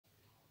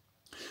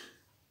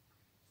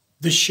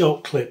This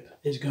short clip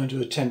is going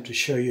to attempt to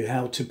show you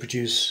how to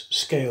produce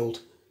scaled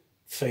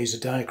phasor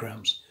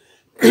diagrams.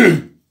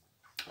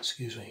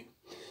 Excuse me.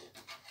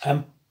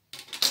 In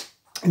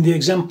the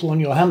example on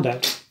your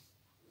handout,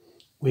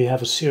 we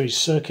have a series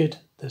circuit.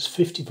 There's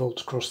 50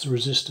 volts across the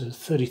resistor,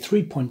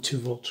 33.2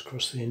 volts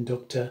across the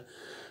inductor,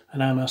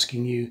 and I'm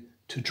asking you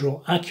to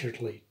draw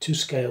accurately, to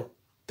scale,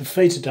 the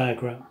phasor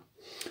diagram.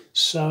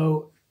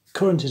 So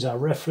current is our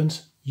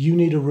reference. You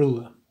need a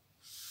ruler,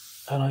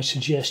 and I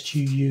suggest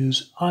you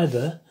use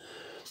either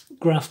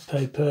graph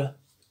paper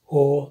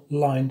or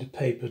lined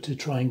paper to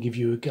try and give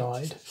you a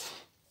guide.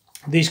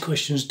 These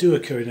questions do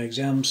occur in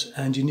exams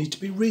and you need to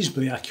be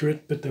reasonably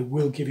accurate, but they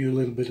will give you a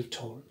little bit of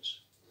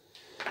tolerance.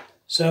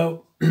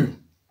 So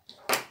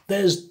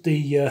there's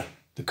the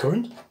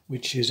current,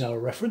 which is our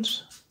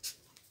reference.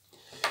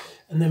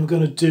 And then we're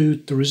going to do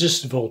the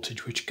resistive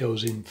voltage, which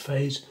goes in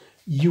phase.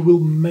 You will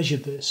measure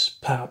this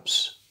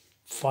perhaps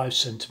 5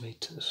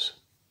 centimeters,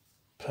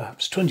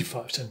 perhaps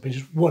 25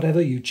 centimeters,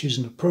 whatever. You choose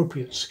an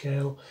appropriate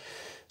scale.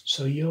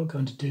 So you're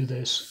going to do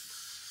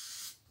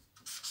this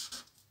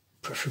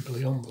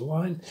preferably on the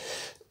line.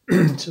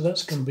 So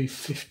that's going to be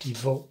 50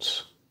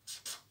 volts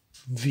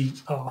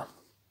VR.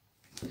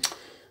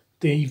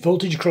 The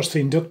voltage across the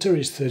inductor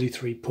is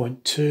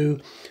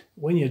 33.2.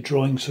 When you're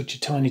drawing such a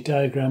tiny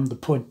diagram, the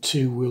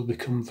 0.2 will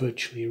become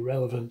virtually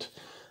irrelevant.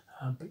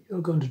 But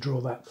you're going to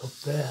draw that up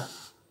there.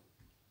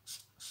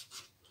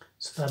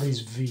 So that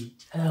is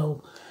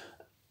VL.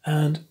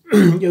 And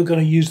you're going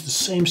to use the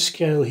same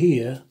scale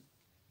here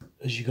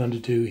as you're going to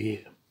do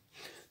here.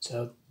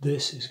 So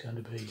this is going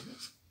to be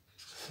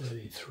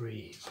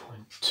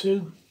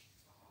 33.2.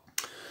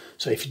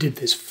 So if you did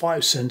this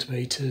 5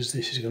 centimeters,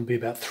 this is going to be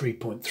about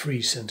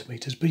 3.3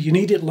 centimeters, but you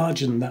need it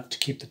larger than that to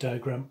keep the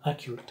diagram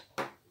accurate.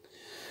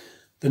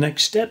 The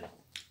next step,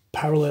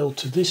 parallel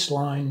to this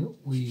line,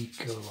 we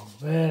go along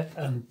there,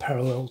 and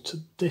parallel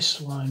to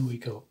this line, we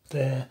go up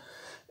there,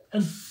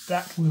 and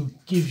that will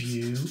give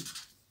you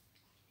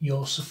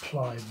your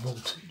supply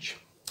voltage.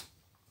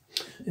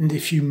 And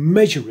if you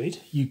measure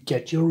it, you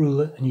get your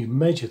ruler and you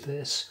measure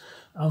this,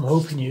 I'm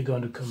hoping you're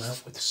going to come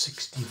out with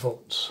 60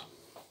 volts.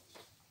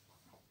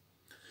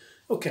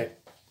 Okay,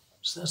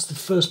 so that's the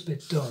first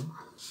bit done.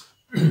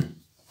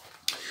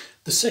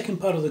 The second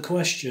part of the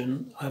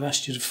question, I've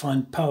asked you to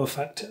find power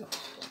factor.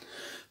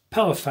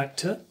 Power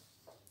factor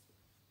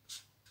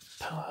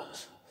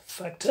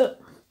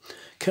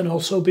can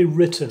also be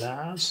written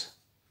as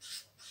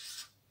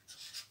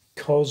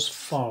cos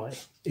phi.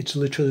 It's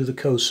literally the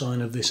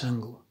cosine of this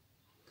angle.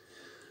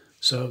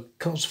 So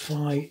cos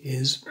phi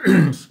is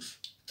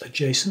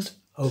adjacent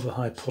over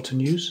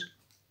hypotenuse.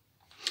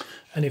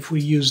 And if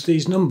we use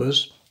these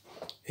numbers,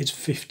 it's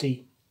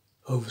 50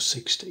 over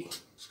 60.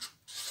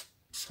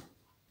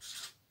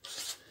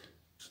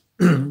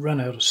 Ran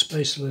out of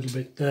space a little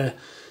bit there,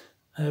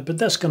 but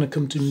that's going to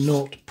come to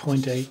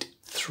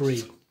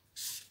 0.83,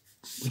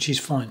 which is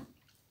fine.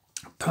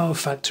 Power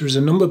factor is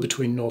a number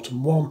between 0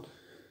 and 1,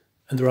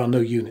 and there are no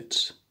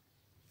units.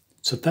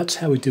 So that's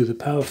how we do the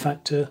power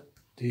factor,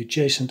 the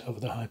adjacent over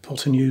the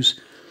hypotenuse.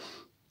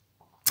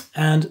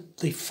 And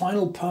the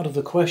final part of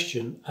the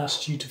question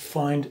asks you to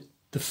find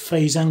the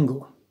phase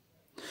angle.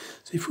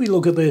 So if we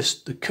look at this,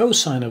 the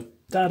cosine of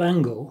that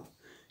angle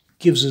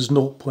gives us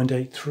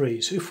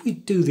 0.83. So if we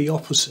do the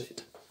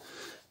opposite,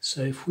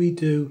 so if we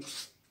do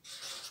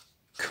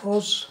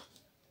cos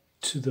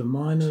to the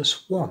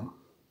minus 1,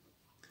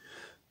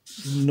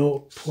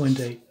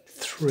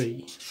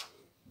 0.83,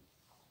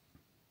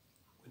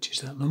 which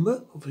is that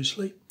number,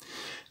 obviously,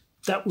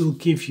 that will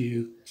give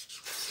you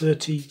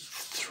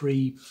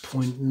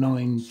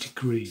 33.9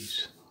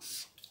 degrees.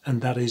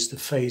 And that is the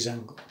phase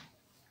angle.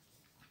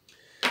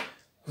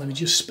 Let me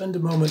just spend a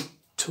moment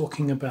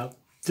talking about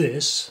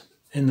this.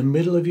 In the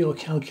middle of your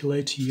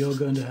calculator, you're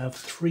going to have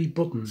 3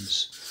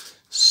 buttons: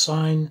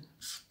 sine,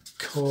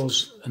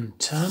 cos, and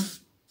tan.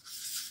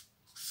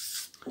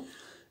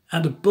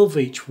 And above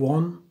each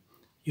one,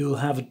 you'll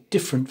have a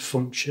different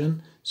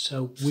function.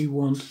 So we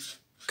want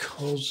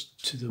cos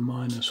to the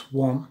minus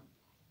 1.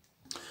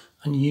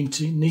 And you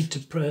need to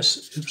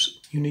press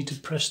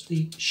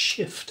the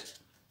shift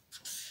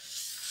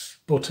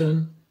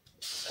button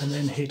and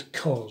then hit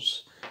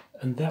cos.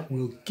 And that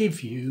will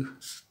give you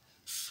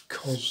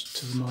cos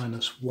to the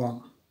minus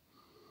 1.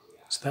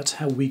 So that's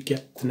how we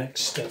get the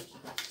next step.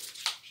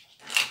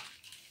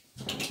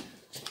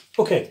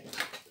 Okay,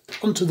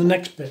 on to the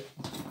next bit.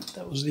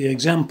 That was the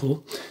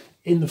example.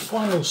 In the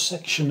final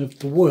section of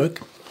the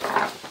work,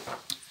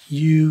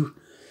 you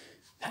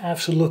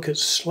have to look at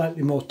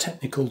slightly more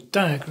technical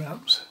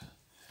diagrams.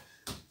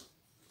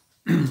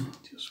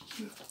 Just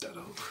move that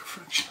over a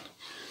fraction.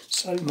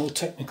 Slightly more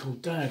technical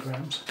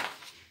diagrams.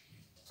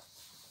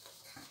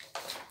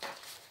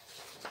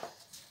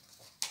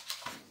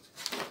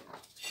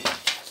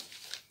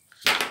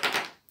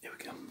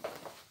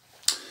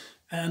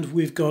 And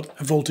we've got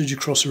a voltage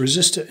across a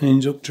resistor, an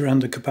inductor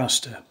and a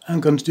capacitor.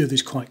 I'm going to do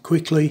this quite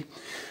quickly.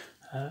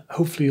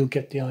 Hopefully you'll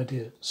get the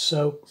idea.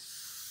 So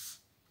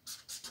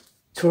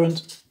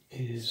current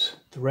is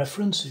the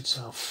reference. It's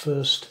our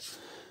first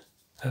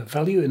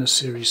value in a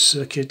series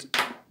circuit.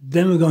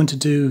 Then we're going to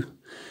do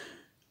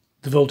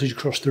the voltage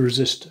across the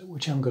resistor,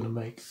 which I'm going to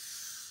make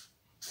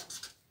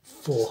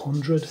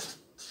 400.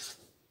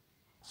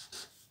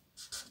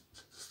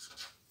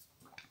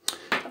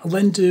 I'll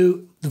then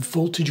do the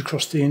voltage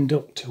across the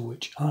inductor,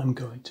 which I'm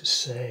going to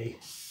say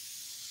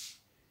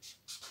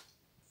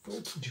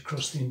voltage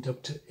across the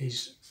inductor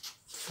is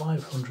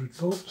 500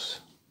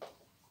 volts.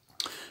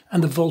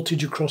 And the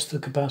voltage across the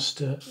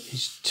capacitor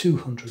is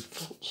 200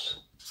 volts.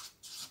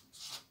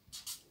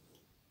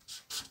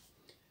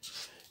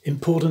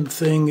 Important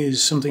thing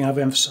is something I've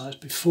emphasized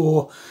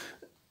before.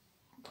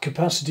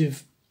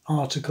 Capacitive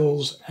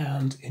articles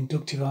and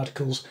inductive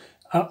articles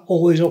are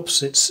always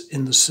opposites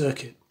in the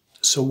circuit.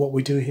 So what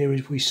we do here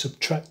is we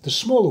subtract the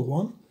smaller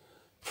one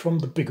from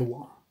the bigger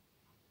one.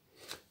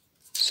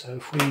 So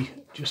if we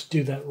just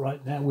do that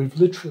right now, we've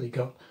literally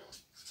got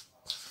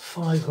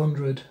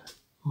 500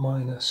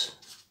 minus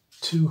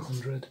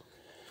 200,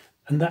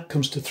 and that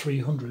comes to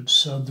 300.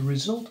 So the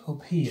result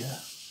up here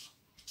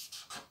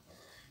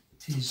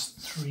is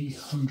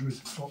 300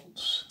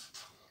 volts.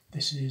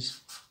 This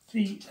is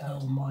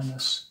VL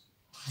minus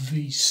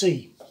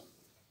VC.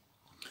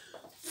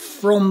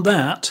 From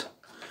that,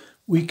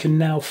 we can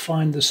now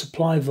find the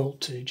supply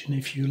voltage, and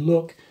if you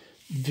look,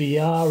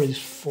 VR is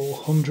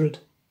 400.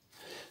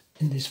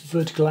 In this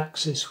vertical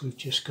axis, we've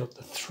just got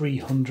the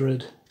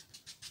 300.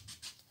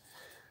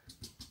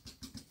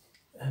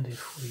 And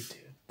if we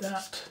do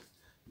that,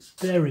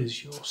 there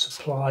is your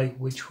supply,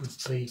 which would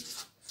be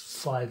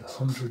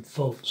 500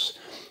 volts.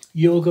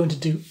 You're going to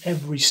do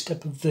every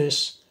step of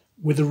this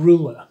with a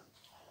ruler.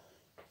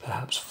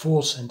 Perhaps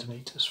 4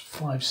 centimeters,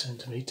 5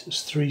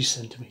 centimeters, 3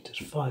 centimeters,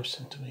 5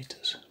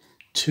 centimeters,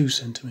 2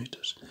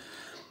 centimeters.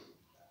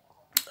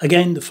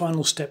 Again, the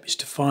final step is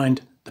to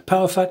find the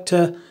power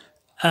factor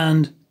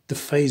and the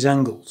phase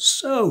angle.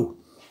 So,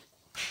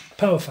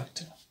 power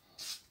factor.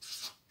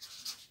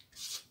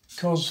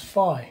 Cos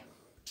phi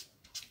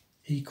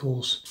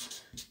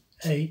equals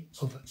A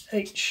over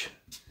H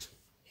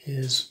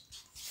is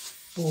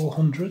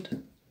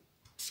 400,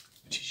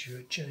 which is your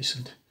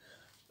adjacent,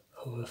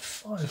 over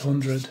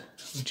 500,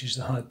 which is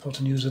the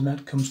hypotenuse, and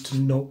that comes to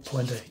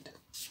 0.8.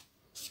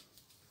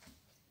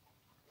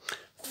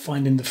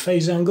 Finding the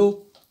phase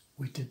angle,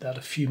 we did that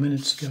a few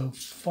minutes ago.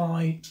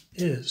 Phi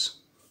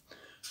is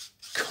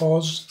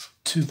cos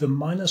to the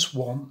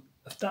 -1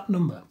 of that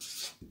number,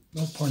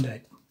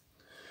 0.8.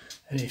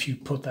 And if you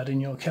put that in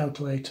your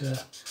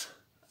calculator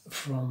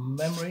from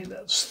memory,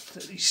 that's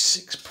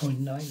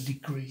 36.9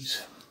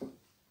 degrees.